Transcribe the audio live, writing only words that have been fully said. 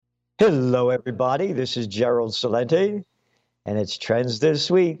Hello, everybody. This is Gerald Salenti, and it's Trends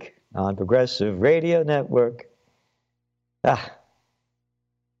This Week on Progressive Radio Network. Ah,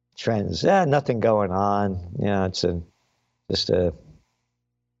 trends. Nothing going on. It's just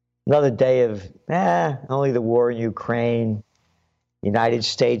another day of only the war in Ukraine, United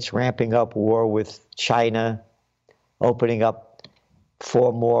States ramping up war with China, opening up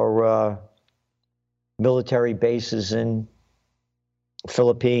 4 more military bases in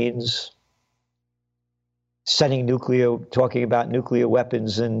Philippines, talking about nuclear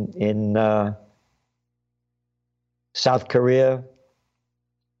weapons in South Korea.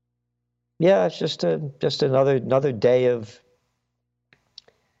 Yeah, it's just another day of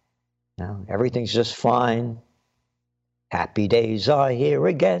everything's just fine. Happy days are here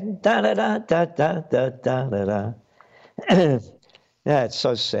again. Da da da da da da da da. Yeah, it's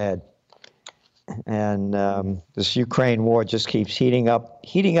so sad. And this Ukraine war just keeps heating up.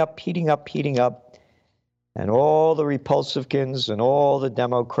 And all the Repulsivkins and all the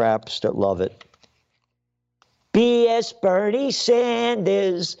Democrats that love it. B.S. Bernie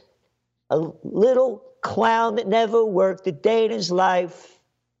Sanders, a little clown that never worked a day in his life.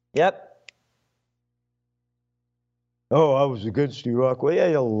 Yep. Oh, I was against Iraq. Well, yeah,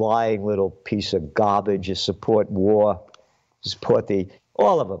 you're a lying little piece of garbage. You support war. You support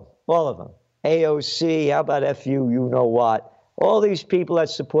all of them. AOC, how about FU, you know what? All these people that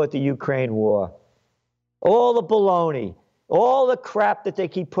support the Ukraine war. All the baloney. All the crap that they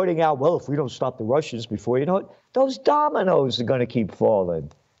keep putting out. Well, if we don't stop the Russians before, you know what? Those dominoes are going to keep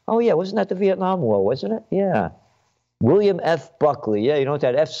falling. Oh, yeah, wasn't that the Vietnam War, wasn't it? Yeah. William F. Buckley. Yeah, you know what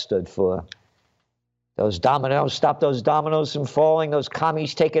that F stood for? Those dominoes, stop those dominoes from falling, those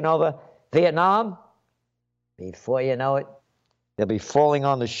commies taking over Vietnam. Before you know it, they'll be falling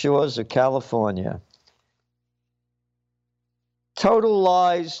on the shores of California. Total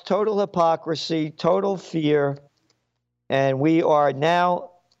lies, total hypocrisy, total fear. And we are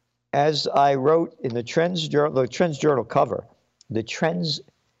now, as I wrote in the Trends Journal cover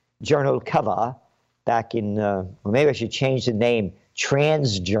back in, well, maybe I should change the name,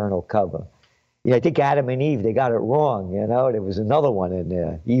 Trans Journal cover. Yeah, I think Adam and Eve, they got it wrong, There was another one in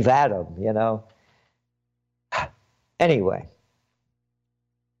there, Eve Adam, Anyway,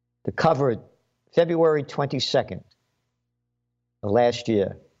 the cover, February 22nd of last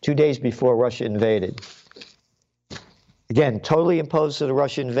year, 2 days before Russia invaded. Again, totally opposed to the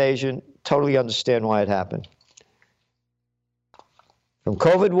Russian invasion, totally understand why it happened. From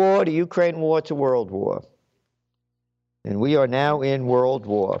COVID war to Ukraine war to World War. And we are now in World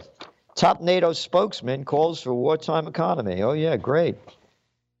War. Top NATO spokesman calls for wartime economy. Oh, yeah, great.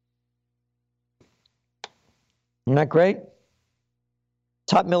 Isn't that great?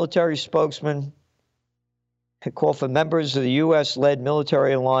 Top military spokesman called for members of the U.S.-led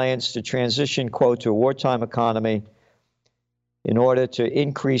military alliance to transition, quote, to a wartime economy in order to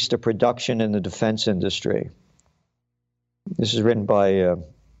increase the production in the defense industry. This is written by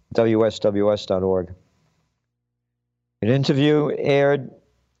WSWS.org. An interview aired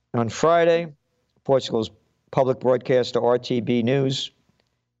on Friday, Portugal's public broadcaster RTB News.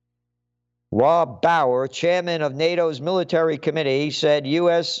 Rob Bauer, chairman of NATO's military committee, said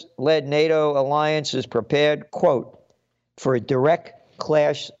U.S.-led NATO alliance is prepared, quote, for a direct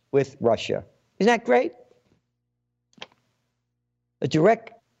clash with Russia. Isn't that great? A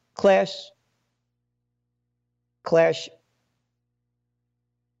direct clash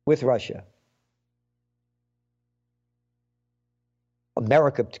with Russia.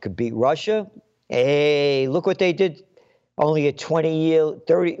 America could beat Russia. Hey, look what they did. Only a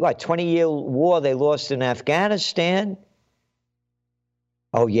 20-year war they lost in Afghanistan.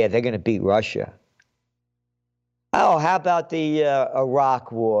 Oh, yeah, they're going to beat Russia. Oh, how about the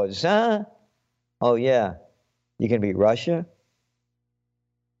Iraq wars, huh? Oh, yeah, you can beat Russia?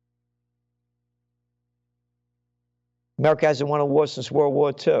 America hasn't won a war since World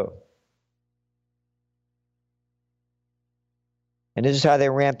War II. And this is how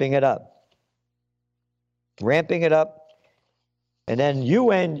they're ramping it up. And then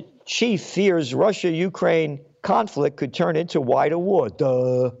UN chief fears Russia-Ukraine conflict could turn into wider war. Duh.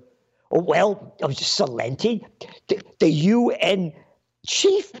 Oh, well, Salenti, the UN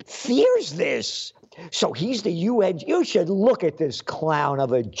chief fears this. So he's the UN. You should look at this clown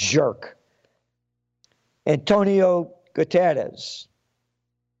of a jerk. Antonio Guterres.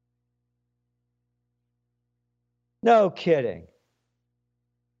 No kidding.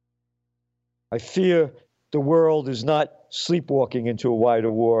 I fear the world is not sleepwalking into a wider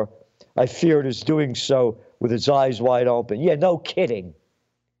war. I fear it is doing so with its eyes wide open. Yeah, no kidding.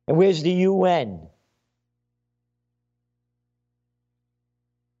 And where's the UN?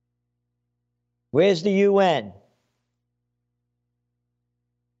 Where's the UN?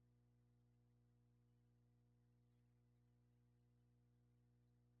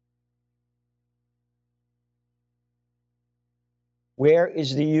 Where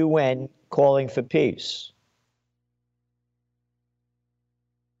is the UN calling for peace?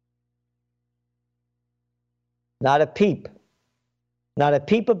 Not a peep. Not a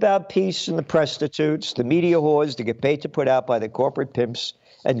peep about peace in the prostitutes, the media whores that get paid to put out by the corporate pimps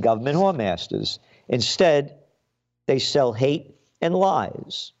and government whoremasters. Instead, they sell hate and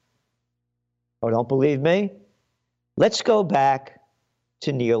lies. Oh, don't believe me? Let's go back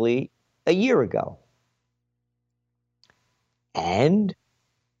to nearly a year ago. And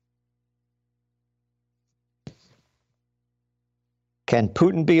can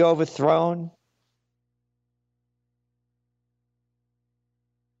Putin be overthrown?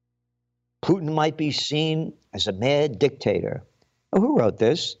 Putin might be seen as a mad dictator. Oh, who wrote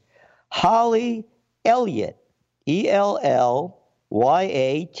this? Holly Elliott, Ellyatt,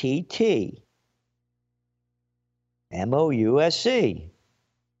 Mouse.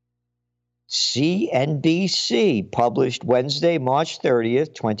 CNBC, published Wednesday, March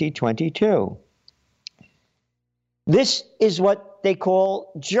 30th, 2022. This is what they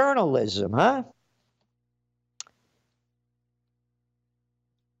call journalism, huh?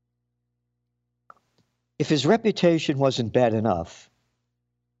 If his reputation wasn't bad enough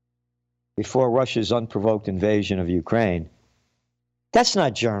before Russia's unprovoked invasion of Ukraine, that's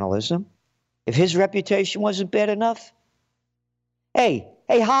not journalism. If his reputation wasn't bad enough. Hey,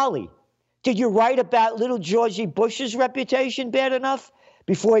 Holly, did you write about little Georgie Bush's reputation bad enough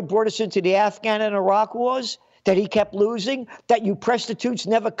before he brought us into the Afghan and Iraq wars that he kept losing, that you prostitutes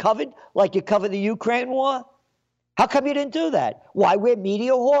never covered like you covered the Ukraine war? How come you didn't do that? Why, we're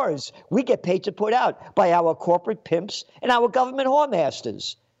media whores. We get paid to put out by our corporate pimps and our government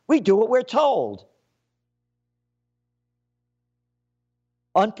whoremasters. We do what we're told.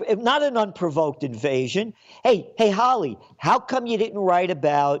 Not an unprovoked invasion. Hey, Holly, how come you didn't write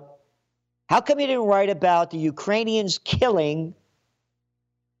about the Ukrainians killing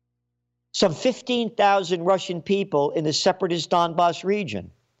some 15,000 Russian people in the separatist Donbass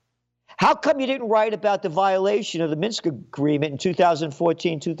region? How come you didn't write about the violation of the Minsk Agreement in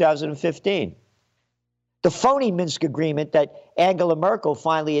 2014, 2015? The phony Minsk Agreement that Angela Merkel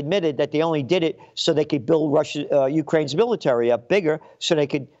finally admitted that they only did it so they could build Ukraine's military up bigger so they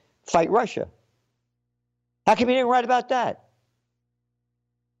could fight Russia. How come you didn't write about that?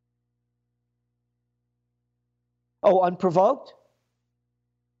 Oh, unprovoked?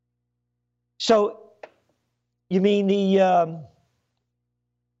 So you mean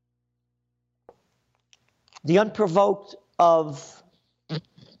the unprovoked of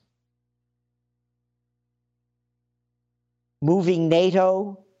moving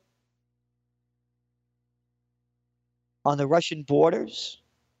NATO on the Russian borders?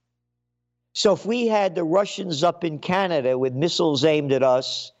 So if we had the Russians up in Canada with missiles aimed at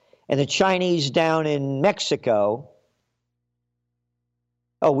us and the Chinese down in Mexico,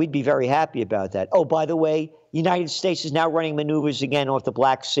 oh, we'd be very happy about that. Oh, by the way, the United States is now running maneuvers again off the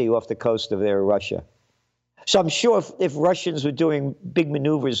Black Sea, off the coast of their Russia. So I'm sure if Russians were doing big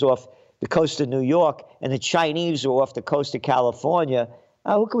maneuvers off the coast of New York and the Chinese were off the coast of California,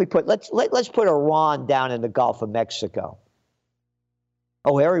 who can we put? Let's put Iran down in the Gulf of Mexico.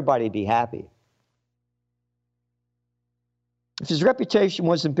 Oh, everybody'd be happy. If his reputation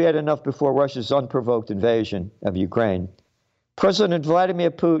wasn't bad enough before Russia's unprovoked invasion of Ukraine, President Vladimir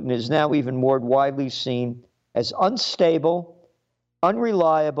Putin is now even more widely seen as unstable,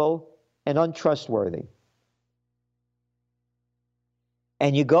 unreliable, and untrustworthy.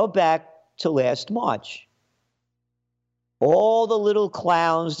 And you go back to last March. All the little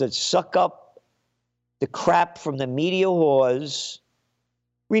clowns that suck up the crap from the media whores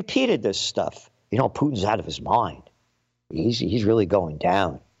repeated this stuff. You know, Putin's out of his mind. He's really going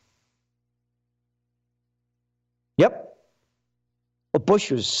down. Yep. Well, Bush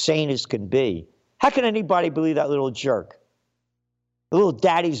was sane as can be. How can anybody believe that little jerk? The little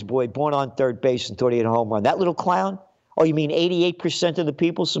daddy's boy born on third base and thought he had a home run. That little clown? Oh, you mean 88% of the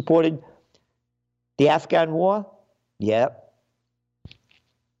people supported the Afghan war? Yep.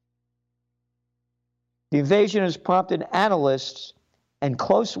 The invasion has prompted analysts and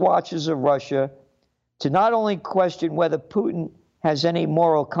close watchers of Russia to not only question whether Putin has any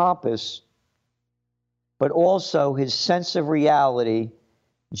moral compass, but also his sense of reality,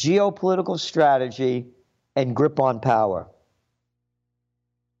 geopolitical strategy, and grip on power.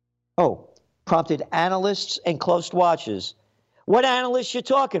 Oh, prompted analysts and close watchers. What analysts you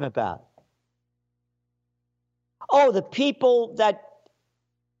talking about? Oh, the people that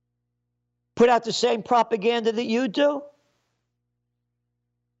put out the same propaganda that you do?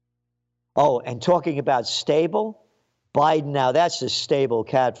 Oh, and talking about stable, Biden, now that's a stable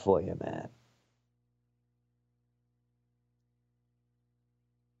cat for you, man.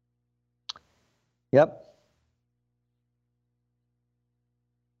 Yep.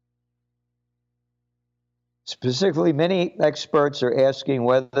 Specifically, many experts are asking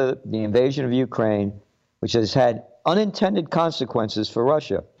whether the invasion of Ukraine, which has had unintended consequences for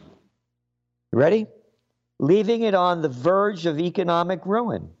Russia, you ready? Leaving it on the verge of economic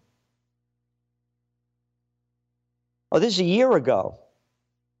ruin. Oh, this is a year ago.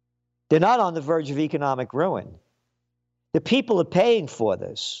 They're not on the verge of economic ruin. The people are paying for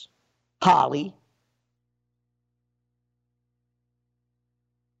this. Holly.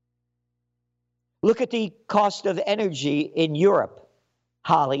 Look at the cost of energy in Europe.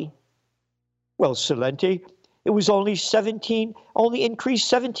 Holly. Well, Celente, it was only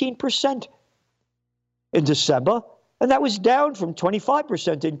increased 17% in December, and that was down from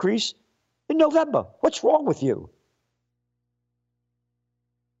 25% increase in November. What's wrong with you?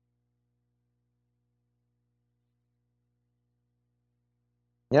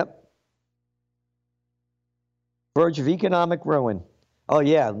 Yep. Verge of economic ruin. Oh,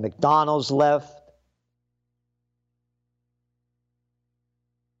 yeah, McDonald's left.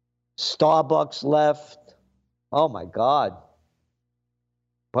 Starbucks left. Oh, my God.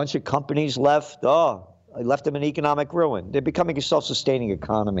 Bunch of companies left. Oh, I left them in economic ruin. They're becoming a self-sustaining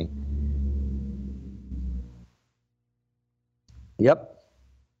economy. Yep.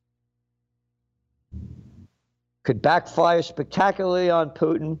 Could backfire spectacularly on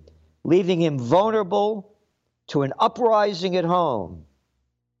Putin, leaving him vulnerable to an uprising at home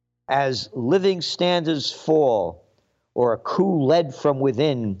as living standards fall, or a coup led from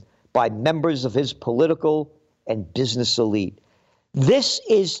within by members of his political and business elite. This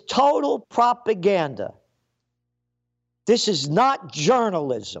is total propaganda. This is not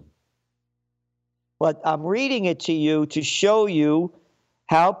journalism. But I'm reading it to you to show you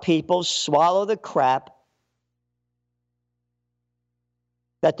how people swallow the crap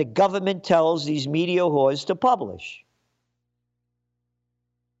that the government tells these media whores to publish.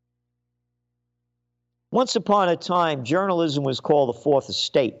 Once upon a time, journalism was called the fourth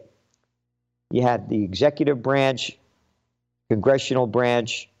estate. You had the executive branch, congressional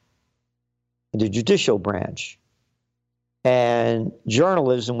branch, and the judicial branch. And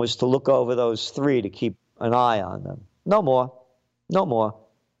journalism was to look over those three to keep an eye on them. No more. No more.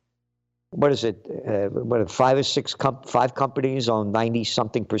 What is it? Five companies own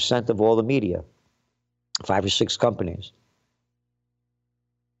 90-something% of all the media. 5 or 6 companies.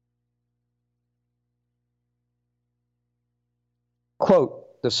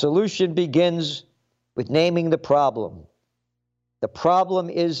 Quote, the solution begins with naming the problem. The problem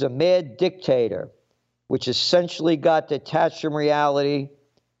is a mad dictator, which essentially got detached from reality,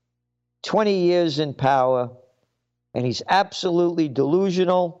 20 years in power, and he's absolutely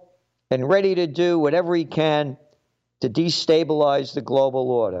delusional and ready to do whatever he can to destabilize the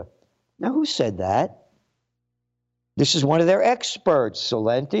global order. Now, who said that? This is one of their experts,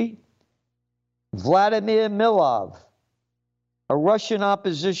 Celente. Vladimir Milov, a Russian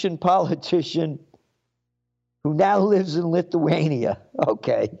opposition politician who now lives in Lithuania.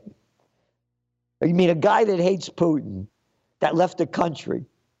 Okay. You mean a guy that hates Putin, that left the country?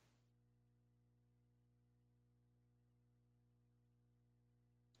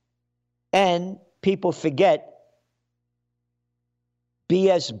 And people forget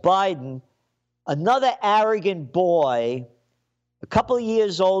B.S. Biden, another arrogant boy, a couple of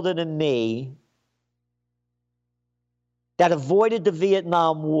years older than me, that avoided the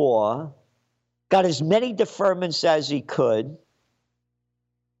Vietnam War, got as many deferments as he could,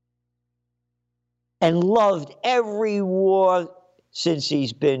 and loved every war since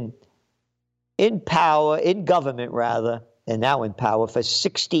he's been in power, in government rather, and now in power for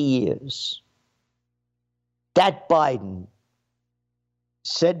 60 years. That Biden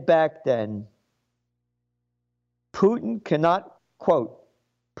said back then, Putin cannot, quote,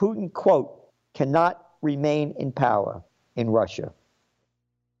 cannot remain in power in Russia.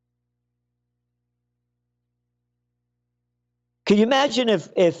 Can you imagine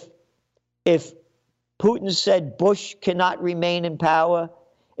if Putin said Bush cannot remain in power,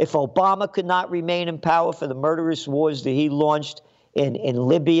 if Obama could not remain in power for the murderous wars that he launched in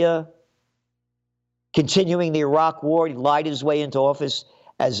Libya, continuing the Iraq War? He lied his way into office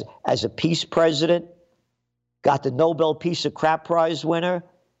as a peace president, got the Nobel Peace of Crap Prize winner,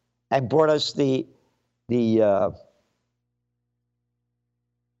 and brought us the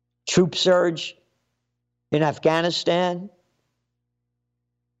troop surge in Afghanistan.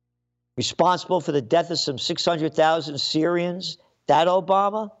 responsible for the death of some 600,000 Syrians? That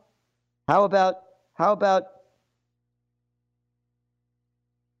Obama? How about that?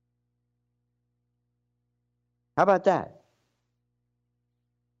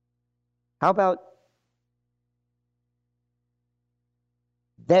 How about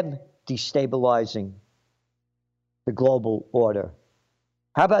them destabilizing the global order?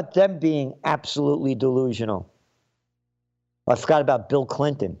 How about them being absolutely delusional? I forgot about Bill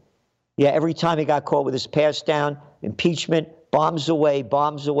Clinton. Yeah, every time he got caught with his pants down, impeachment, bombs away,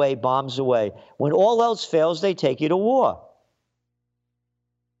 bombs away, bombs away. When all else fails, they take you to war.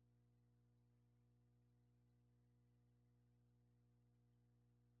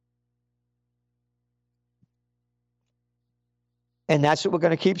 And that's what we're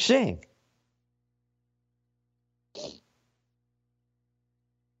going to keep seeing.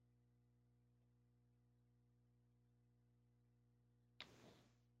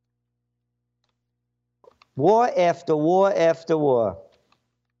 War after war after war.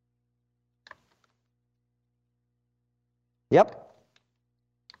 Yep.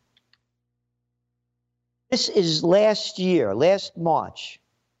 This is last year, last March.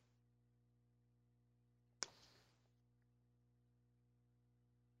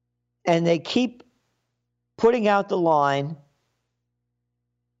 And they keep putting out the line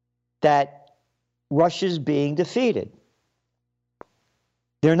that Russia's being defeated.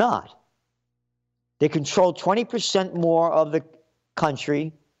 They're not. They control 20% more of the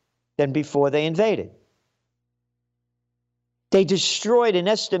country than before they invaded. They destroyed an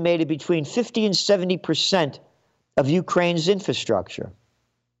estimated between 50 and 70% of Ukraine's infrastructure,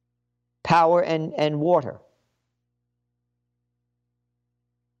 power and water.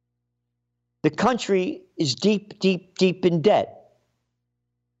 The country is deep, deep, deep in debt.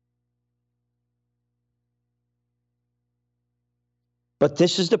 But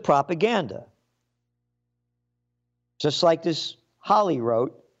this is the propaganda. Just like this Holly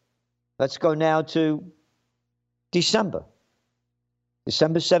wrote, let's go now to December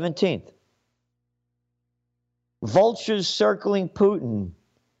 17th. Vultures circling Putin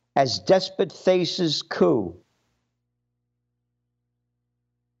as despot faces coup.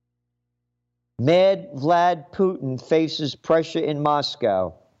 Mad Vlad Putin faces pressure in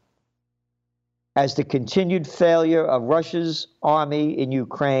Moscow as the continued failure of Russia's army in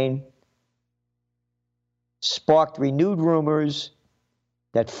Ukraine sparked renewed rumors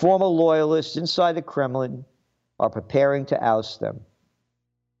that former loyalists inside the Kremlin are preparing to oust them.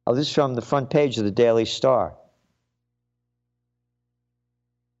 Oh, this is from the front page of the Daily Star.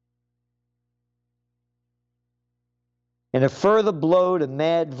 In a further blow to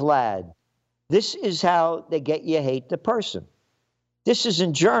Mad Vlad, this is how they get you hate the person. This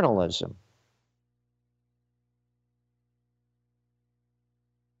isn't journalism.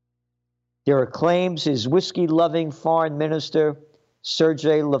 There are claims his whiskey-loving foreign minister,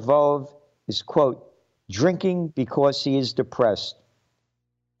 Sergei Lavrov, is, quote, drinking because he is depressed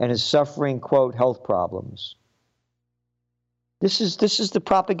and is suffering, quote, health problems. This is the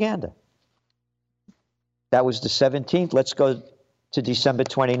propaganda. That was the 17th. Let's go to December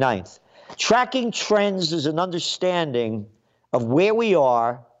 29th. Tracking trends is an understanding of where we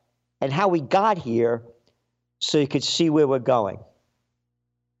are and how we got here so you could see where we're going.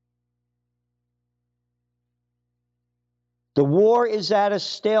 The war is at a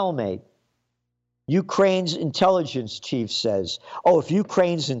stalemate. Ukraine's intelligence chief says. Oh, if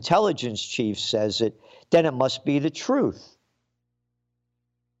Ukraine's intelligence chief says it, then it must be the truth.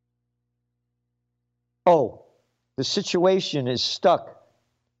 Oh, the situation is stuck.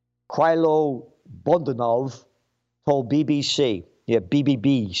 Krylo Bondanov told BBC. Yeah,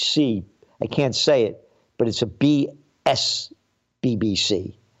 BBBC. I can't say it, but it's a BS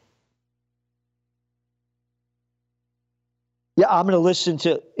BBC. Yeah, I'm going to listen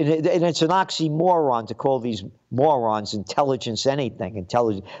to, and it's an oxymoron to call these morons intelligence anything.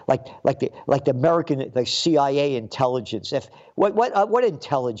 Intelligence, like the American, the CIA intelligence. What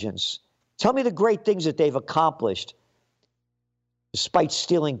intelligence? Tell me the great things that they've accomplished, despite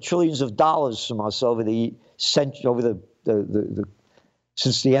stealing trillions of dollars from us over the since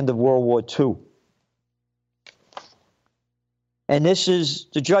the end of World War II. And this is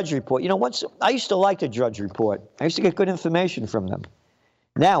the Drudge Report. You know, I used to like the Drudge Report. I used to get good information from them.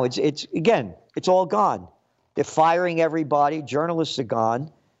 Now it's all gone. They're firing everybody. Journalists are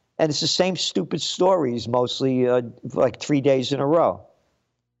gone, and it's the same stupid stories mostly, like 3 days in a row.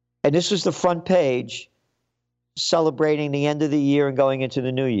 And this was the front page, celebrating the end of the year and going into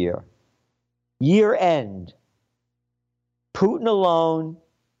the new year. Year end. Putin alone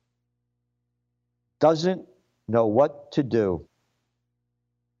doesn't know what to do.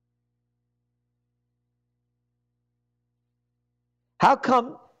 How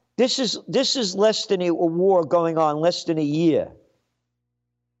come this is less than a war going on less than a year?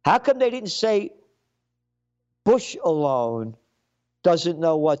 How come they didn't say Bush alone doesn't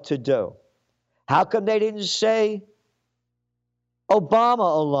know what to do? How come they didn't say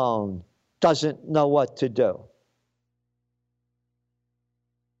Obama alone doesn't know what to do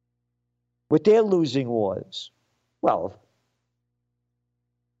with their losing wars? Well,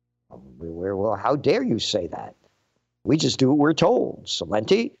 how dare you say that? We just do what we're told,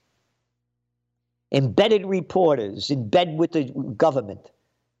 Celente. Embedded reporters in bed with the government.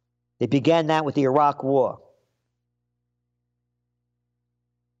 They began that with the Iraq War.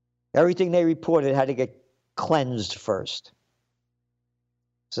 Everything they reported had to get cleansed first.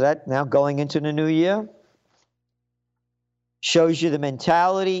 So that now going into the new year shows you the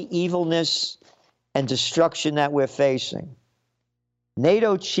mentality, evilness, and destruction that we're facing.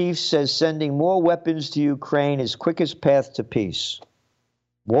 NATO chief says sending more weapons to Ukraine is quickest path to peace.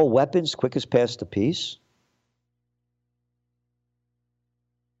 More weapons, quickest path to peace?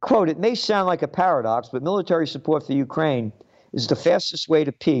 Quote, it may sound like a paradox, but military support for Ukraine is the fastest way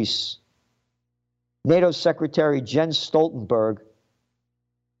to peace. NATO Secretary Jens Stoltenberg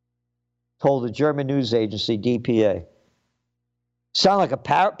told the German news agency DPA. Sound like a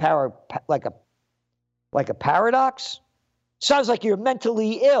paradox? Sounds like you're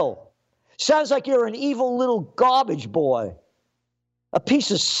mentally ill. Sounds like you're an evil little garbage boy. A piece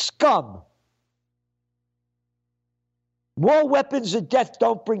of scum. More weapons of death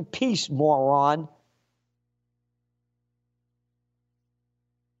don't bring peace, moron.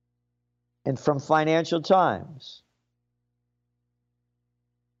 And from Financial Times,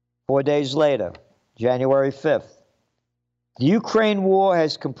 4 days later, January 5th, the Ukraine war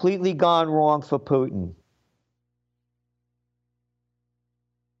has completely gone wrong for Putin.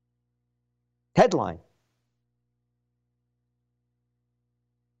 Headline.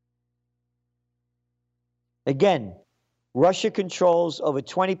 Again, Russia controls over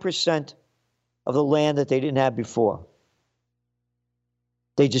 20% of the land that they didn't have before.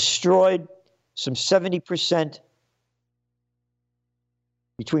 They destroyed some 70%,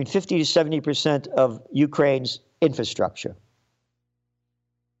 between 50 to 70% of Ukraine's infrastructure,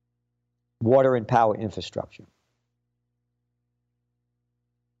 water and power infrastructure.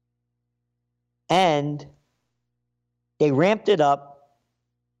 And they ramped it up.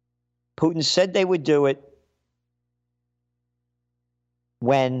 Putin said they would do it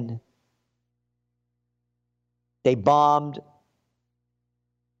when they bombed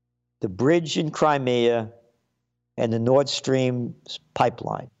the bridge in Crimea and the Nord Stream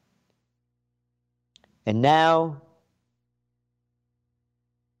pipeline. And now,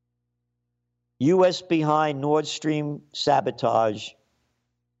 U.S. behind Nord Stream sabotage,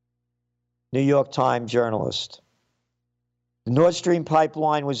 New York Times journalist. The Nord Stream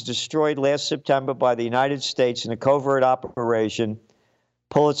pipeline was destroyed last September by the United States in a covert operation.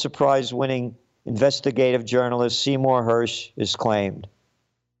 Pulitzer Prize-winning investigative journalist Seymour Hersh has claimed.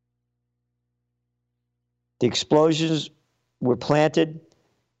 The explosions were planted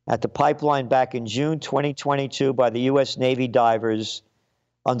at the pipeline back in June 2022 by the U.S. Navy divers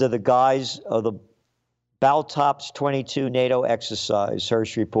under the guise of the Baltops 22 NATO exercise,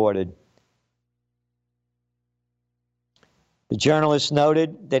 Hersh reported. The journalist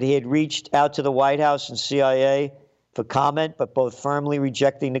noted that he had reached out to the White House and CIA for comment, but both firmly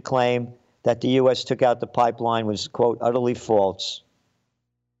rejecting the claim that the U.S. took out the pipeline was, quote, utterly false.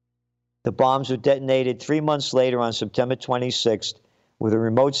 The bombs were detonated 3 months later on September 26th with a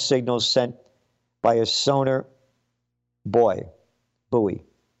remote signal sent by a sonar buoy. The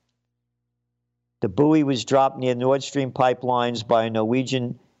buoy was dropped near Nord Stream pipelines by a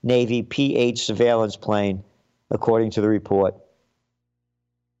Norwegian Navy P-8 surveillance plane, according to the report.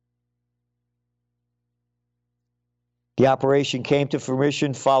 The operation came to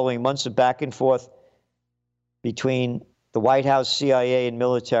fruition following months of back and forth between the White House, CIA, and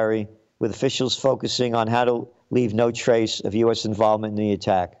military, with officials focusing on how to leave no trace of U.S. involvement in the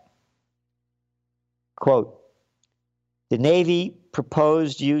attack. Quote, the Navy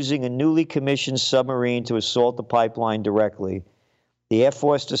proposed using a newly commissioned submarine to assault the pipeline directly. The Air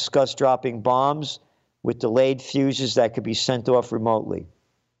Force discussed dropping bombs with delayed fuses that could be sent off remotely.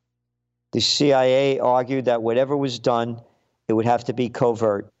 The CIA argued that whatever was done, it would have to be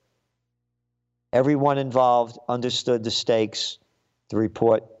covert. Everyone involved understood the stakes, the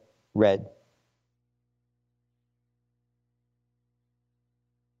report read.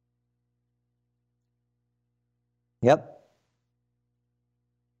 Yep.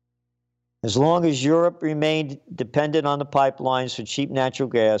 As long as Europe remained dependent on the pipelines for cheap natural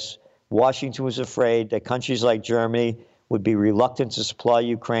gas, Washington was afraid that countries like Germany would be reluctant to supply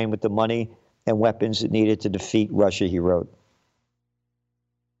Ukraine with the money and weapons it needed to defeat Russia, he wrote.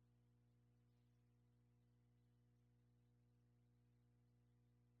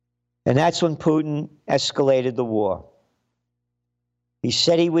 And that's when Putin escalated the war. He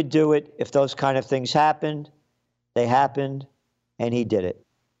said he would do it if those kind of things happened. They happened, and he did it.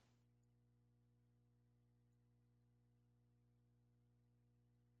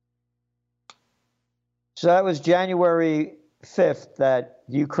 So that was January 5th, that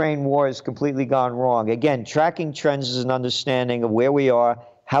the Ukraine war has completely gone wrong. Again, tracking trends is an understanding of where we are,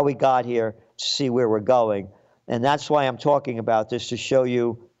 how we got here, to see where we're going. And that's why I'm talking about this, to show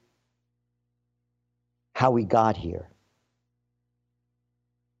you how we got here.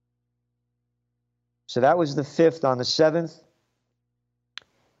 So that was the 5th. On the 7th,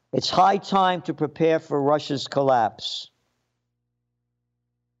 it's high time to prepare for Russia's collapse.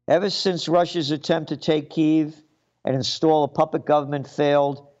 Ever since Russia's attempt to take Kyiv and install a puppet government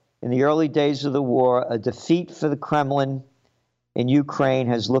failed in the early days of the war, a defeat for the Kremlin in Ukraine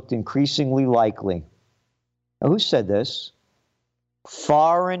has looked increasingly likely. Now, who said this?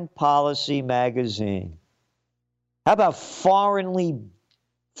 Foreign Policy magazine. How about foreign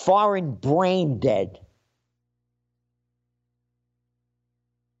brain dead?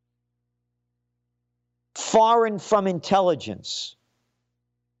 Foreign from intelligence.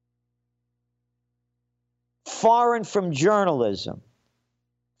 Foreign from journalism.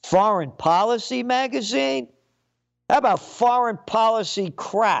 Foreign Policy magazine? How about foreign policy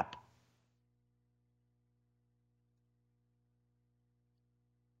crap?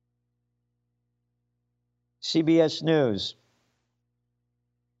 CBS News.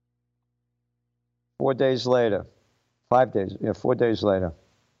 4 days later. 5 days, 4 days later.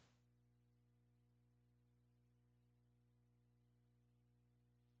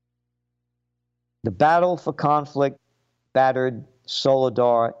 The battle for conflict battered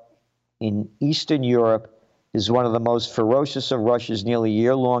Soledar in Eastern Europe is one of the most ferocious of Russia's nearly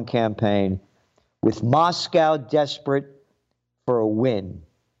year-long campaign, with Moscow desperate for a win.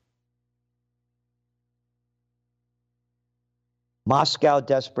 Moscow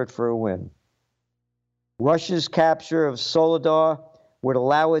desperate for a win. Russia's capture of Soledar would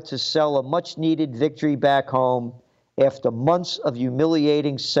allow it to sell a much-needed victory back home after months of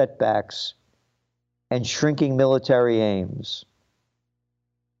humiliating setbacks and shrinking military aims.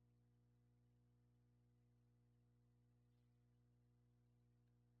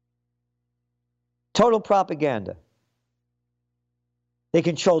 Total propaganda. They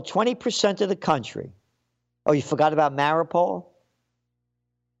control 20% of the country. Oh, you forgot about Mariupol?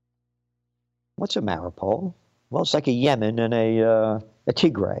 What's a Mariupol? Well, it's like a Yemen and a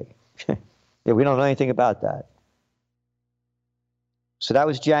Tigray. Yeah, we don't know anything about that. So that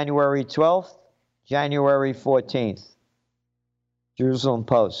was January 12th, January 14th. Jerusalem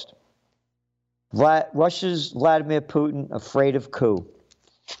Post. Russia's Vladimir Putin, afraid of coup,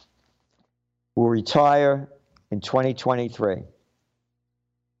 will retire in 2023.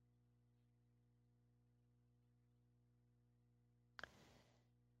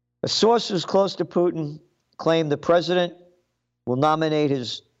 A sources close to Putin claim the president will nominate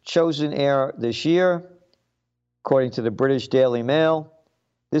his chosen heir this year, according to the British Daily Mail.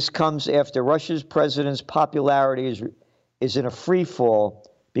 This comes after Russia's president's popularity is in a free fall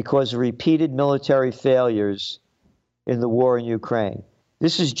because of repeated military failures in the war in Ukraine.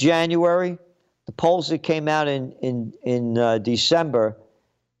 This is January. The polls that came out in December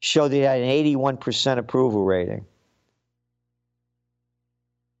show they had an 81% approval rating.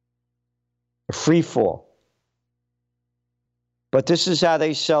 A free fall. But this is how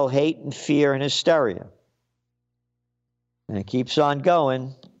they sell hate and fear and hysteria. And it keeps on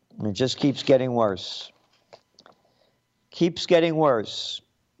going, and it just keeps getting worse. Keeps getting worse.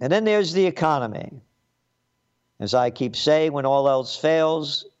 And then there's the economy. As I keep saying, when all else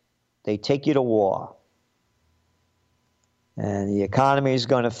fails, they take you to war. And the economy is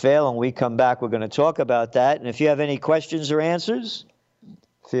going to fail, and we come back, we're going to talk about that. And if you have any questions or answers,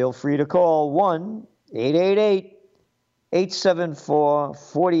 feel free to call 1-888-874-4888,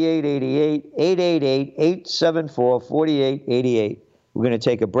 888-874-4888. We're going to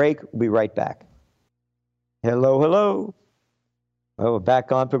take a break. We'll be right back. Hello, hello. Well, we're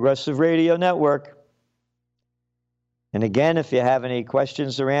back on Progressive Radio Network. And again, if you have any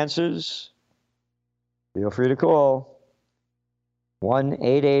questions or answers, feel free to call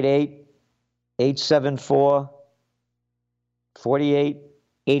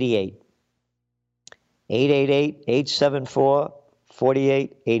 1-888-874-4888.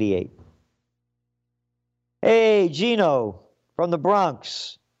 888-874-4888. Hey, Gino from the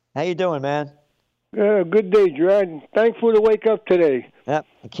Bronx. How you doing, man? Good day, Gerard. Thankful to wake up today. Yep,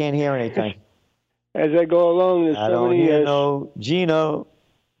 I can't hear anything. As I go along, there's I so don't many. hear no Gino.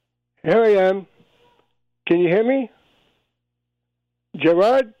 Here I am. Can you hear me?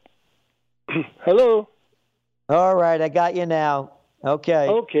 Gerard? Hello? All right, I got you now. Okay.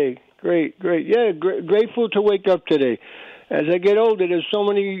 Okay, great. Yeah, grateful to wake up today. As I get older, there's so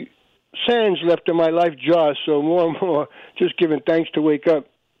many sands left in my life jar, so more and more just giving thanks to wake up.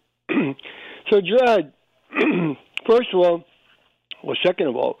 So, Gerard, first of all, or second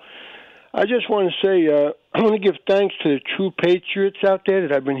of all, I just want to say I want to give thanks to the true patriots out there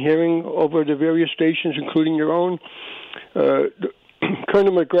that I've been hearing over the various stations, including your own.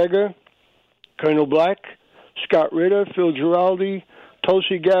 Colonel McGregor, Colonel Black, Scott Ritter, Phil Giraldi,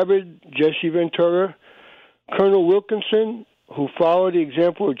 Tulsi Gabbard, Jesse Ventura, Colonel Wilkinson, who followed the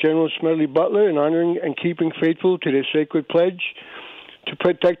example of General Smedley Butler in honoring and keeping faithful to their sacred pledge to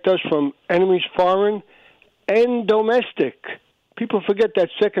protect us from enemies foreign and domestic. People forget that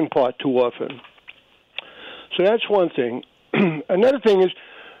second part too often. So that's one thing. Another thing is,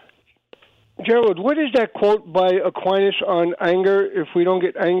 Gerald, what is that quote by Aquinas on anger? If we don't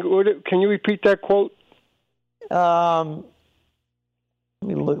get angry, can you repeat that quote? Let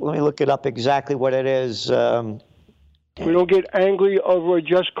me look it up exactly what it is. We don't get angry over a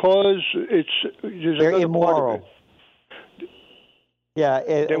just cause. They're immoral. Yeah,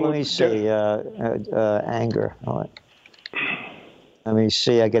 let me see. Anger. Let me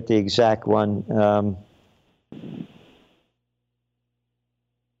see. I get the exact one.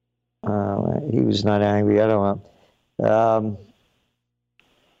 He was not angry. I don't know.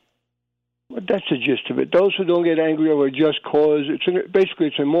 But that's the gist of it. Those who don't get angry over a just cause, basically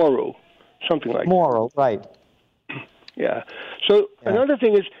it's immoral, something like moral, that. Right. Yeah. So another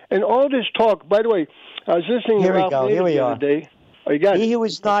thing is, and all this talk, by the way, I was listening to Ralph Nader the other day. Oh, you got He who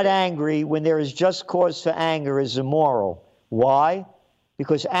is not angry when there is just cause for anger is immoral. Why?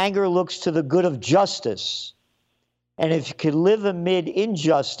 Because anger looks to the good of justice. And if you can live amid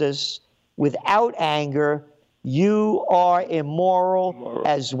injustice without anger, you are immoral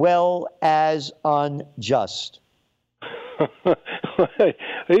as well as unjust.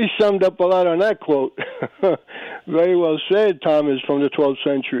 He summed up a lot on that quote. Very well said, Thomas, from the 12th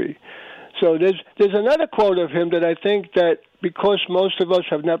century. So there's another quote of him that I think that because most of us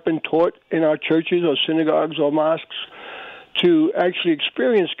have not been taught in our churches or synagogues or mosques to actually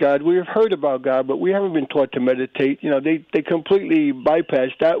experience God. We have heard about God, but we haven't been taught to meditate. You know, they completely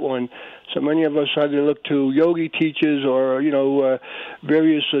bypassed that one. So many of us had to look to yogi teachers or,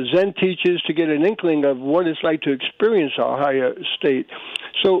 various Zen teachers to get an inkling of what it's like to experience our higher state.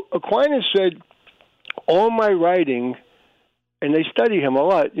 So Aquinas said, all my writing, and they study him a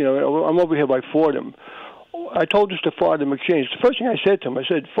lot. You know, I'm over here by Fordham. I told this to Father McShane. The first thing I said to him, I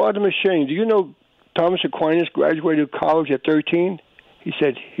said, Father McShane, do you know Thomas Aquinas graduated college at 13? He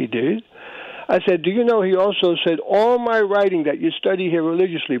said, he did. I said, do you know he also said, all my writing that you study here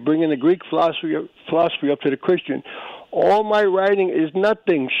religiously, bringing the Greek philosophy up to the Christian, all my writing is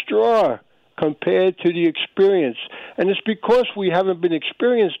nothing, straw, compared to the experience. And it's because we haven't been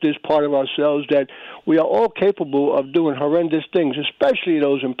experienced this part of ourselves that we are all capable of doing horrendous things, especially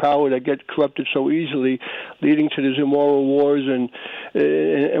those in power that get corrupted so easily, leading to these immoral wars and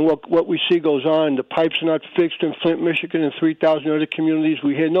what we see goes on. The pipes are not fixed in Flint, Michigan, and 3,000 other communities.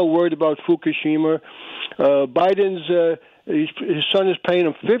 We hear no word about Fukushima. Biden's his son is paying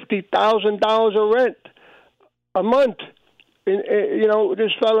him $50,000 of rent a month.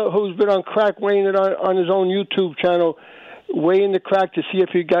 This fellow who's been on crack, weighing it on his own YouTube channel, weighing the crack to see if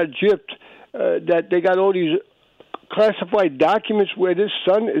he got gypped, that they got all these classified documents where this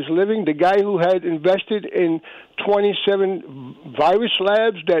son is living, the guy who had invested in 27 virus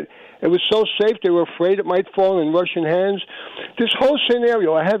labs that it was so safe they were afraid it might fall in Russian hands. This whole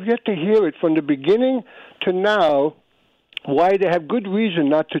scenario, I have yet to hear it from the beginning to now, why they have good reason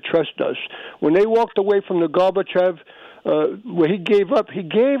not to trust us. When they walked away from the Gorbachev, where he gave up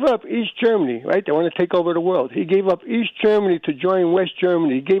East Germany, right? They want to take over the world. He gave up East Germany to join West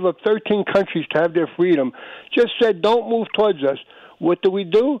Germany. He gave up 13 countries to have their freedom. Just said, don't move towards us. What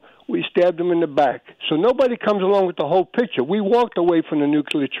do? We stabbed them in the back. So nobody comes along with the whole picture. We walked away from the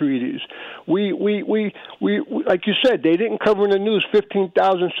nuclear treaties. We like you said, they didn't cover in the news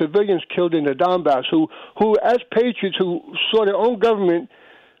 15,000 civilians killed in the Donbass who as patriots who saw their own government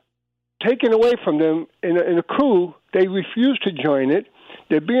taken away from them in a coup. They refused to join it.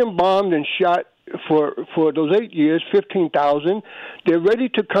 They're being bombed and shot for those 8 years, 15,000. They're ready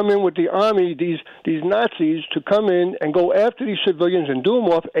to come in with the army, these Nazis, to come in and go after these civilians and do them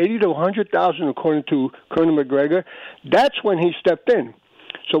off, 80 to 100,000, according to Colonel McGregor. That's when he stepped in.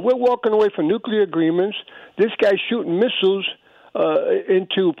 So we're walking away from nuclear agreements. This guy's shooting missiles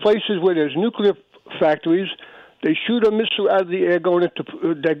into places where there's nuclear factories. They shoot a missile out of the air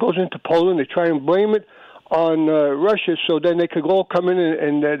that goes into Poland. They try and blame it on Russia, so then they could all come in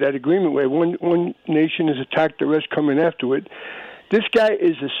and that agreement where one nation is attacked, the rest come in after it. This guy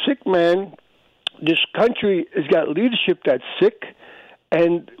is a sick man. This country has got leadership that's sick,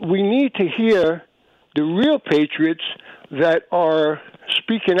 and we need to hear the real patriots that are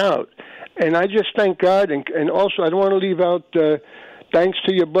speaking out. And I just thank God, and also I don't want to leave out thanks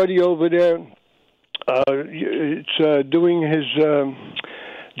to your buddy over there. It's doing his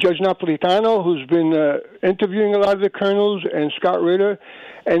Judge Napolitano, who's been interviewing a lot of the colonels, and Scott Ritter.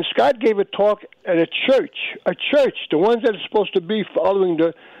 And Scott gave a talk at a church, the ones that are supposed to be following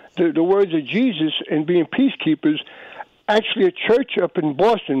the words of Jesus and being peacekeepers. Actually, a church up in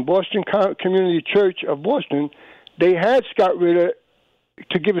Boston Community Church of Boston, they had Scott Ritter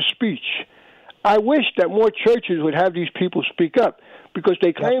to give a speech. I wish that more churches would have these people speak up, because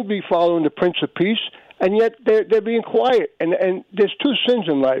they claim to be following the Prince of Peace, and yet they're being quiet. And there's two sins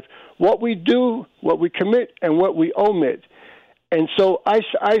in life: what we do, what we commit, and what we omit. And so I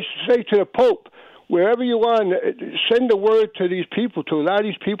say to the Pope, wherever you are, send a word to these people to allow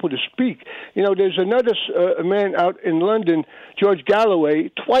these people to speak. You know, there's another man out in London, George Galloway.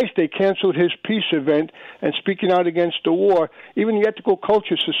 Twice they canceled his peace event and speaking out against the war. Even the Ethical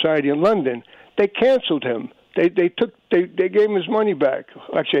Culture Society in London, they canceled him. They gave him his money back.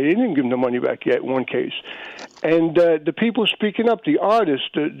 Actually, they didn't give him the money back yet in one case. And the people speaking up, the artists,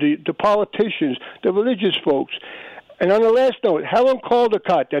 the politicians, the religious folks. And on the last note, Helen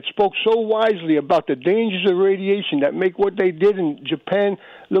Caldicott, that spoke so wisely about the dangers of radiation that make what they did in Japan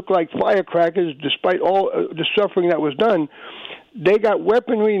look like firecrackers, despite all the suffering that was done. They got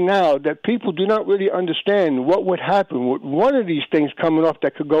weaponry now that people do not really understand what would happen with one of these things coming off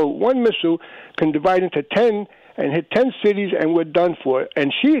that could go, one missile can divide into 10 and hit 10 cities, and we're done for it.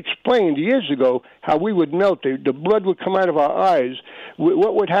 And she explained years ago how we would melt. The blood would come out of our eyes.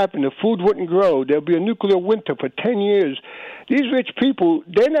 What would happen? The food wouldn't grow. There'll be a nuclear winter for 10 years. These rich people,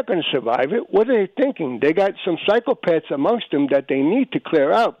 they're not going to survive it. What are they thinking? They got some psychopaths amongst them that they need to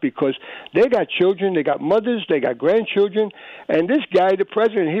clear out, because they got children, they got mothers, they got grandchildren. And this guy, the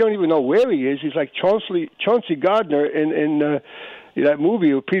president, he don't even know where he is. He's like Chauncey Gardner in that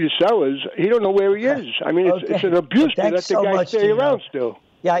movie with Peter Sellers. He don't know where he is. I mean, it's an abuse to let the guy stay around still.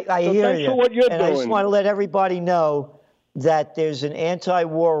 Yeah, I hear thanks you. For what you're and doing. I just want to let everybody know that there's an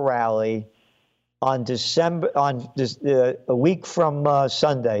anti-war rally on a week from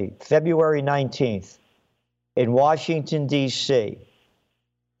Sunday, February 19th, in Washington, D.C.,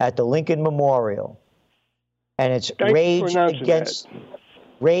 at the Lincoln Memorial. And it's Rage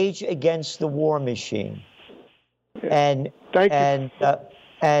Against the War Machine. Yeah. And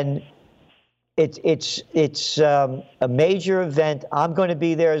it's a major event. I'm going to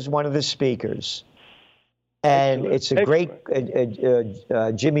be there as one of the speakers. And it's a great,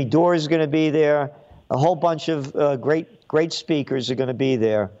 Jimmy Dore is going to be there. A whole bunch of great speakers are going to be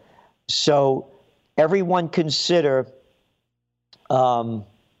there. So everyone consider going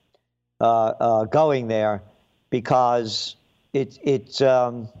there, because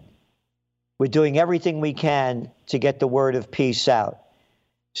we're doing everything we can to get the word of peace out.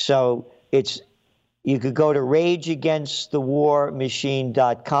 So you could go to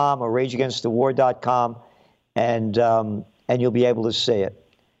rageagainstthewarmachine.com or rageagainstthewar.com, and you'll be able to see it.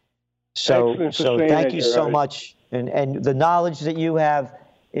 So thank you so much. And the knowledge that you have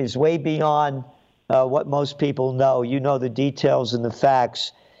is way beyond what most people know. You know the details and the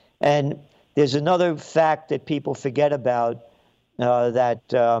facts. And there's another fact that people forget about, that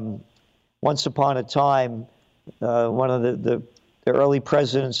once upon a time, one of the early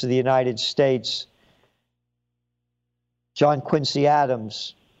presidents of the United States, John Quincy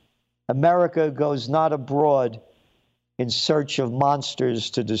Adams, America goes not abroad in search of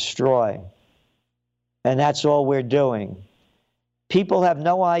monsters to destroy. And that's all we're doing. People have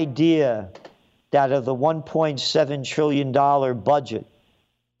no idea that of the $1.7 trillion budget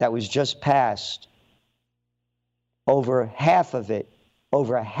that was just passed, over half of it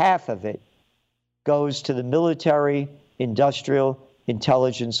goes to the military-industrial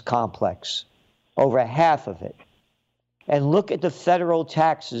intelligence complex. Over half of it. And look at the federal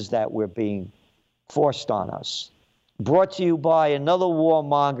taxes that were being forced on us. Brought to you by another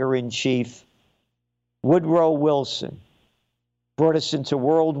warmonger-in-chief, Woodrow Wilson. Brought us into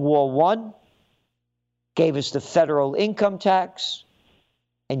World War I, gave us the federal income tax,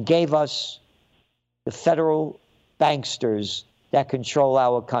 and gave us the federal banksters that control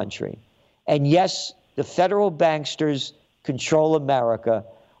our country. And yes, the federal banksters control America.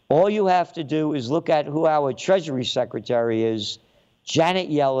 All you have to do is look at who our Treasury Secretary is, Janet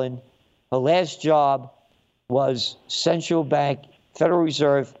Yellen. Her last job was central bank, Federal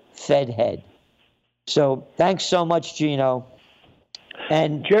Reserve, Fed head. So thanks so much, Gino.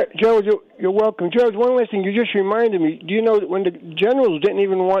 And Gerald, you're welcome. Gerald, one last thing. You just reminded me. Do you know that when the generals didn't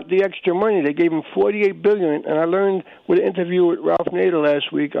even want the extra money, they gave them $48 billion. And I learned with an interview with Ralph Nader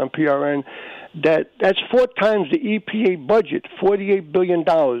last week on PRN that's 4 times the EPA budget, $48 billion.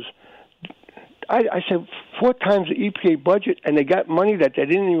 I said 4 times the EPA budget, and they got money that they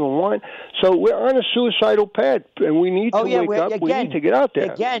didn't even want. So we're on a suicidal path, and we need to wake up. Again, we need to get out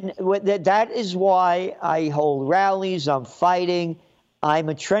there. Again, that is why I hold rallies. I'm fighting. I'm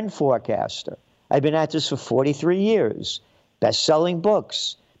a trend forecaster. I've been at this for 43 years. Best-selling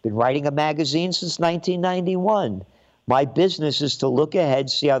books. Been writing a magazine since 1991. My business is to look ahead,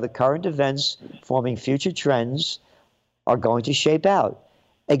 see how the current events forming future trends are going to shape out.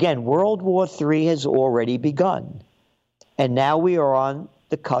 Again, World War III has already begun. And now we are on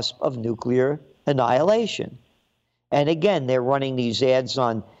the cusp of nuclear annihilation. And again, they're running these ads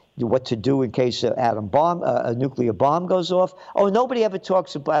on what to do in case a nuclear bomb goes off. Oh, nobody ever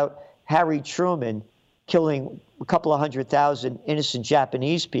talks about Harry Truman killing a couple of 100,000 innocent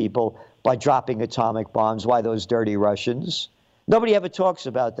Japanese people by dropping atomic bombs. Why, those dirty Russians? Nobody ever talks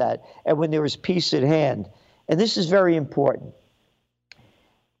about that. And when there is peace at hand, and this is very important.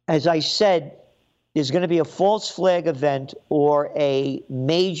 As I said, there's going to be a false flag event or a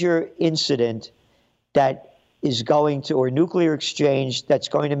major incident that is going to, or nuclear exchange that's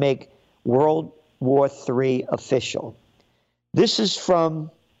going to make World War III official. This is from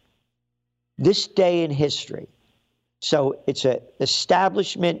This Day in History. So it's an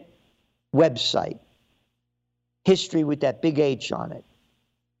establishment website, history with that big H on it.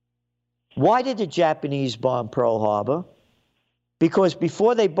 Why did the Japanese bomb Pearl Harbor? Because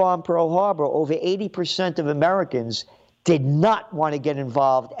before they bombed Pearl Harbor, over 80% of Americans did not want to get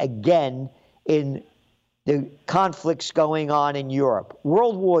involved again in the conflicts going on in Europe.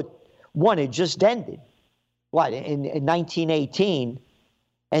 World War I had just ended, in 1918,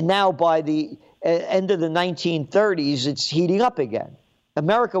 and now by the end of the 1930s, it's heating up again.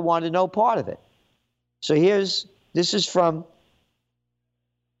 America wanted no part of it. So this is from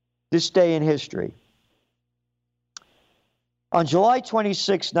This Day in History. On July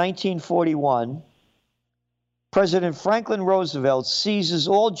 26, 1941, President Franklin Roosevelt seizes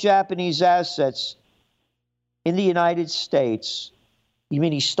all Japanese assets in the United States. You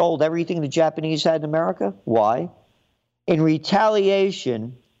mean he stole everything the Japanese had in America? Why? In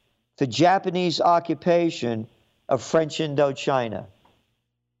retaliation for Japanese occupation of French Indochina.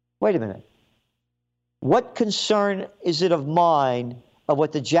 Wait a minute. What concern is it of mine of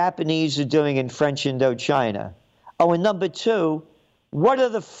what the Japanese are doing in French Indochina? Oh, and number 2, what are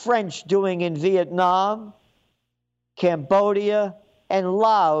the French doing in Vietnam, Cambodia, and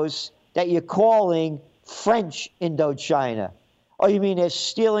Laos that you're calling French Indochina? Oh, you mean they're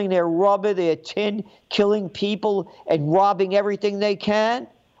stealing their rubber, their tin, killing people, and robbing everything they can?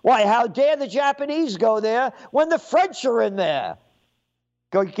 Why, how dare the Japanese go there when the French are in there?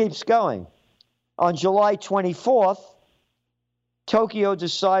 Keeps going. On July 24th, Tokyo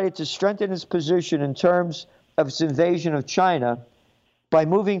decided to strengthen its position in terms of its invasion of China by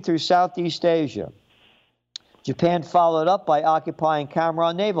moving through Southeast Asia. Japan followed up by occupying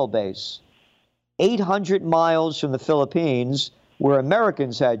Camaron Naval Base, 800 miles from the Philippines, where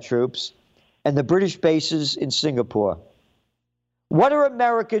Americans had troops, and the British bases in Singapore. What are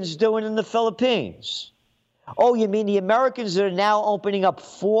Americans doing in the Philippines? Oh, you mean the Americans that are now opening up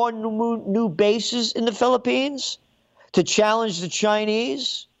 4 new bases in the Philippines to challenge the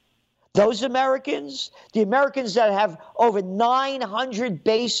Chinese? Those Americans? The Americans that have over 900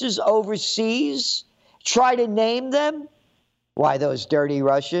 bases overseas? Try to name them? Why, those dirty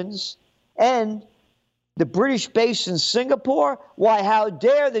Russians. And the British base in Singapore? Why, how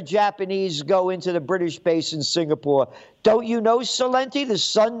dare the Japanese go into the British base in Singapore? Don't you know, Salenti, the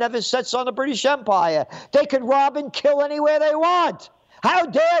sun never sets on the British Empire. They can rob and kill anywhere they want. How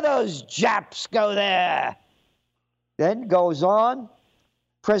dare those Japs go there? Then goes on,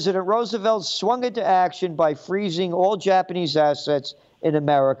 President Roosevelt swung into action by freezing all Japanese assets in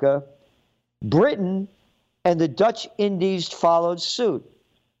America. Britain and the Dutch Indies followed suit.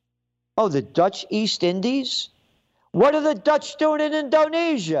 Oh, the Dutch East Indies? What are the Dutch doing in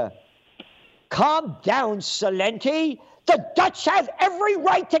Indonesia? Calm down, Salenti. The Dutch have every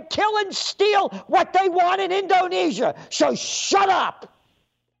right to kill and steal what they want in Indonesia. So shut up,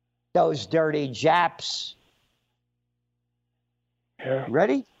 those dirty Japs. Yeah.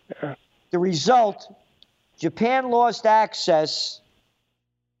 Ready? Yeah. The result, Japan lost access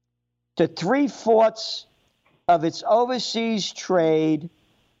to 3/4 of its overseas trade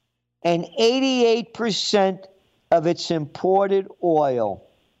and 88% of its imported oil.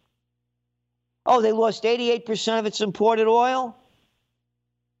 Oh, they lost 88% of its imported oil?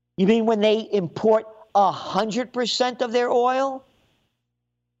 You mean when they import 100% of their oil?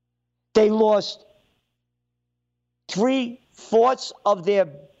 They lost 3/4 of their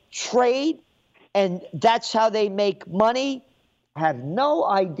trade, and that's how they make money? I have no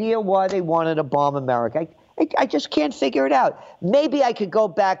idea why they wanted to bomb America. I just can't figure it out. Maybe I could go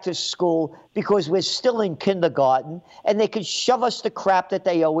back to school because we're still in kindergarten, and they could shove us the crap that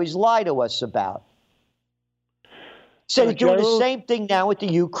they always lie to us about. So they're doing the same thing now with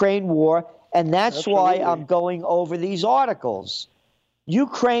the Ukraine war, and that's why I'm going over these articles.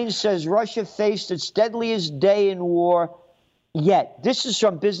 Ukraine says Russia faced its deadliest day in war yet. This is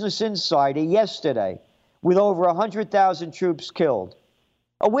from Business Insider yesterday, with over 100,000 troops killed.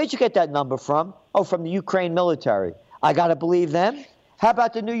 Oh, where'd you get that number from? Oh, from the Ukraine military. I got to believe them? How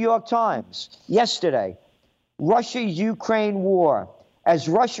about the New York Times? Yesterday, Russia-Ukraine war. As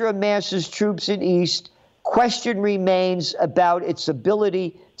Russia amasses troops in East, question remains about its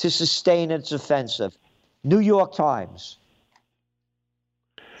ability to sustain its offensive. New York Times.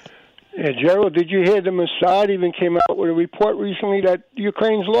 Yeah, Gerald, did you hear the Mossad even came out with a report recently that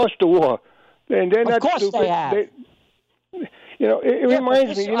Ukraine's lost the war? And they're not stupid. They have. It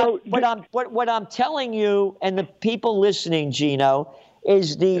reminds me, What I'm telling you and the people listening, Gino,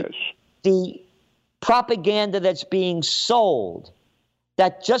 is the propaganda that's being sold.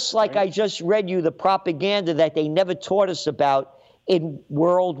 That just like I just read you the propaganda that they never taught us about in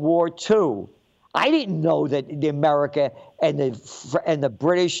World War II. I didn't know that the America and the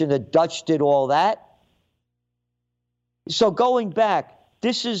British and the Dutch did all that. So going back,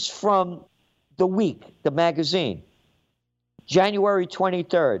 this is from The Week, the magazine, January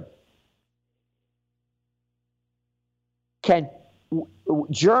 23rd.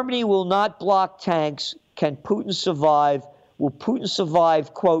 Germany will not block tanks. Can Putin survive? Will Putin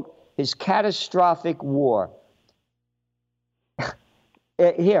survive, quote, his catastrophic war?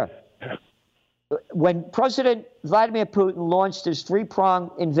 Here. When President Vladimir Putin launched his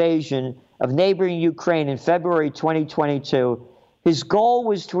three-pronged invasion of neighboring Ukraine in February 2022, his goal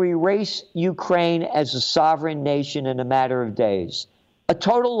was to erase Ukraine as a sovereign nation in a matter of days. A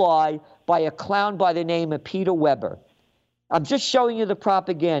total lie by a clown by the name of Peter Weber. I'm just showing you the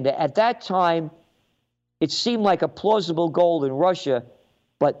propaganda. At that time, it seemed like a plausible goal in Russia,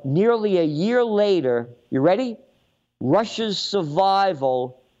 but nearly a year later, you ready? Russia's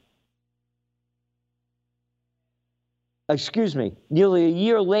survival, nearly a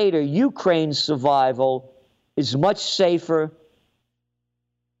year later, Ukraine's survival is a much safer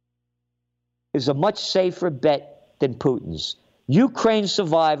bet than Putin's. Ukraine's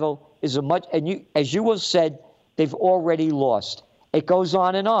survival is as you have said, they've already lost. It goes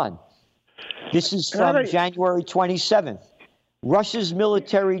on and on. This is from January 27th. Russia's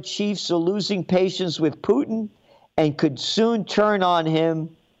military chiefs are losing patience with Putin and could soon turn on him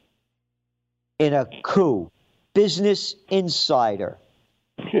in a coup. Business Insider.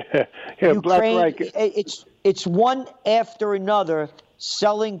 Ukraine, it's one after another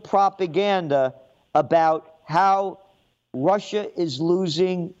selling propaganda about how Russia is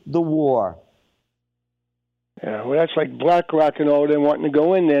losing the war. Yeah, well, that's like BlackRock and all them wanting to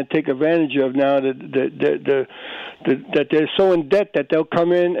go in there and take advantage of now that they're so in debt that they'll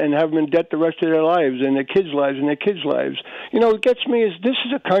come in and have them in debt the rest of their lives and their kids' lives and their kids' lives. What gets me is this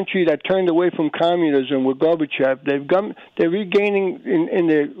is a country that turned away from communism with Gorbachev. They're regaining in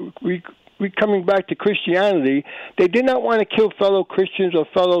their coming back to Christianity. They did not want to kill fellow Christians or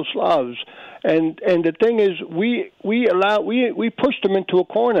fellow Slavs. And the thing is, we pushed them into a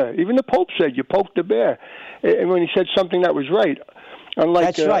corner. Even the Pope said, "You poked the bear," and when he said something that was right. Unlike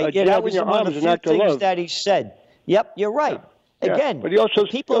that's right. Yeah, that was one of the few things that he said. Yep, you're right. Yeah. Again, but he also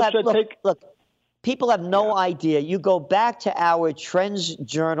people have no idea. You go back to our Trends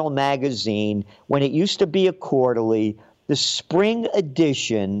Journal magazine when it used to be a quarterly, the spring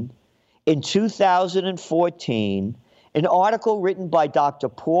edition in 2014. An article written by Dr.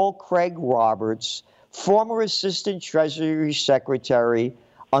 Paul Craig Roberts, former Assistant Treasury Secretary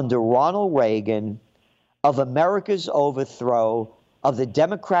under Ronald Reagan, of America's overthrow of the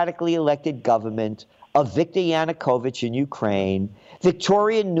democratically elected government of Viktor Yanukovych in Ukraine,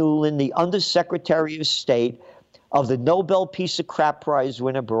 Victoria Nuland, the Undersecretary of State of the Nobel Peace of Crap Prize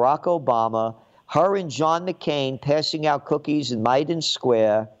winner Barack Obama, her and John McCain passing out cookies in Maidan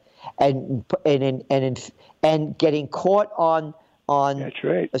Square, and getting caught on That's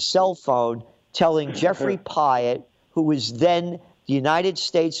right. a cell phone telling Jeffrey Pyatt, who was then the United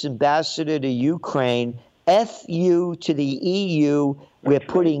States ambassador to Ukraine, F you to the EU, we're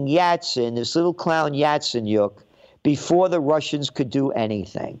putting Yatsen, this little clown Yatsenyuk, before the Russians could do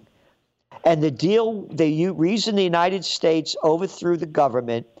anything. And the deal, the reason the United States overthrew the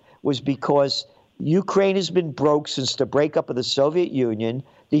government was because Ukraine has been broke since the breakup of the Soviet Union.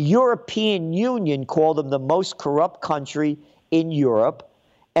 The European Union called them the most corrupt country in Europe.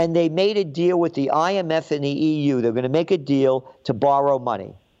 And they made a deal with the IMF and the EU. They're going to make a deal to borrow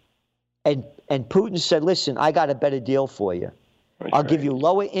money. And Putin said, listen, I got a better deal for you. I'll give you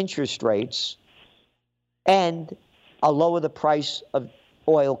lower interest rates, and I'll lower the price of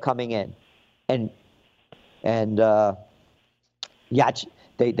oil coming in. And they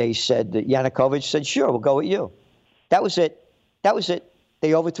said, that Yanukovych said, sure, we'll go with you. That was it. That was it.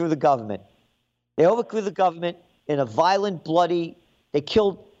 They overthrew the government. They overthrew the government in a violent, bloody, they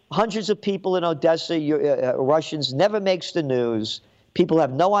killed hundreds of people in Odessa. Russians, never makes the news. People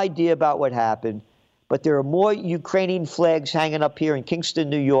have no idea about what happened. But there are more Ukrainian flags hanging up here in Kingston,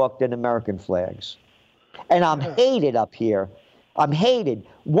 New York than American flags. And I'm hated up here. I'm hated.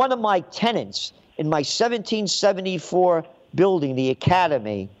 One of my tenants in my 1774 building, the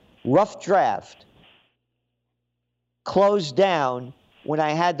Academy, rough draft, closed down when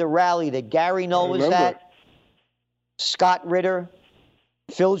I had the rally that Gary Null was at, Scott Ritter,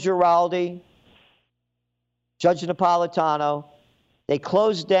 Phil Giraldi, Judge Napolitano. They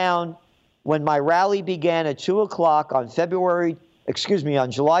closed down when my rally began at 2 o'clock on July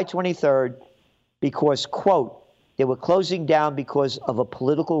 23rd, because, quote, they were closing down because of a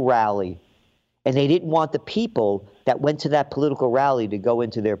political rally. And they didn't want the people that went to that political rally to go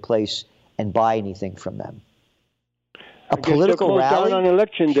into their place and buy anything from them. A political rally, on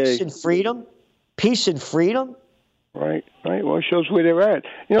election day. Peace and freedom, peace and freedom. Right. Well, it shows where they're at.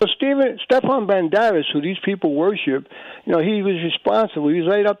 You know, Stefan Banderas, who these people worship, you know, he was responsible. He was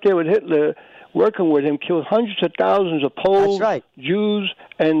right up there with Hitler, working with him, killed hundreds of thousands of Poles, Jews,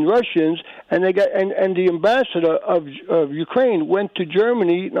 and Russians. And they got and the ambassador of Ukraine went to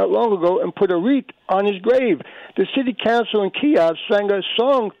Germany not long ago and put a wreath on his grave. The city council in Kiev sang a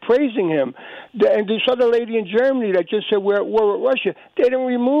song praising him. And this other lady in Germany that just said we're at war with Russia, they didn't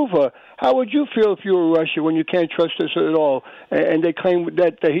remove her. How would you feel if you were Russia when you can't trust us at all? And they claim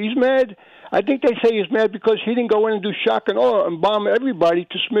that he's mad? I think they say he's mad because he didn't go in and do shock and awe and bomb everybody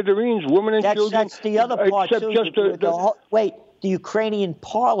to smithereens, women and children. That's the other part, too. Wait, the Ukrainian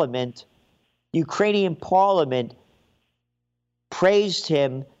parliament praised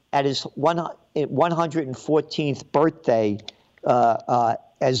him at his 114th birthday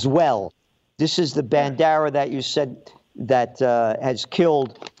as well. This is the Bandera that you said that has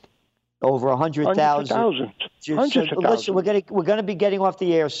killed over 100,000. Listen, we're going to be getting off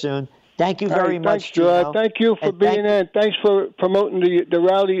the air soon. Thank you very much, thanks, Gerard. Thank you for being in. Thanks for promoting the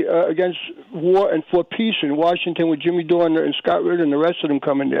rally against war and for peace in Washington with Jimmy Dorner and Scott Ritter and the rest of them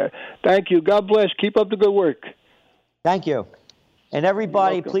coming there. Thank you. God bless. Keep up the good work. Thank you. And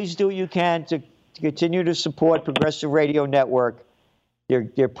everybody, please do what you can to continue to support Progressive Radio Network.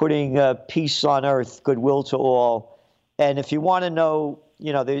 They're putting peace on earth, goodwill to all. And if you want to know,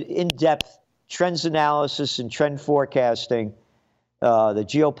 the in-depth trends analysis and trend forecasting, the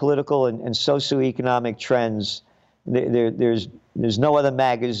geopolitical and socioeconomic trends, there's no other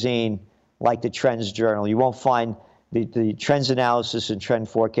magazine like the Trends Journal. You won't find the trends analysis and trend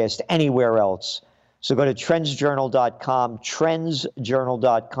forecast anywhere else. So go to trendsjournal.com,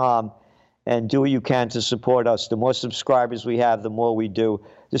 trendsjournal.com, and do what you can to support us. The more subscribers we have, the more we do.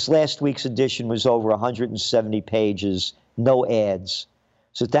 This last week's edition was over 170 pages, no ads.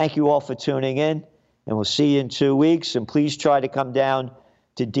 So thank you all for tuning in, and we'll see you in 2 weeks. And please try to come down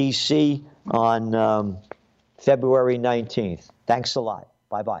to D.C. on February 19th. Thanks a lot.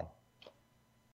 Bye-bye.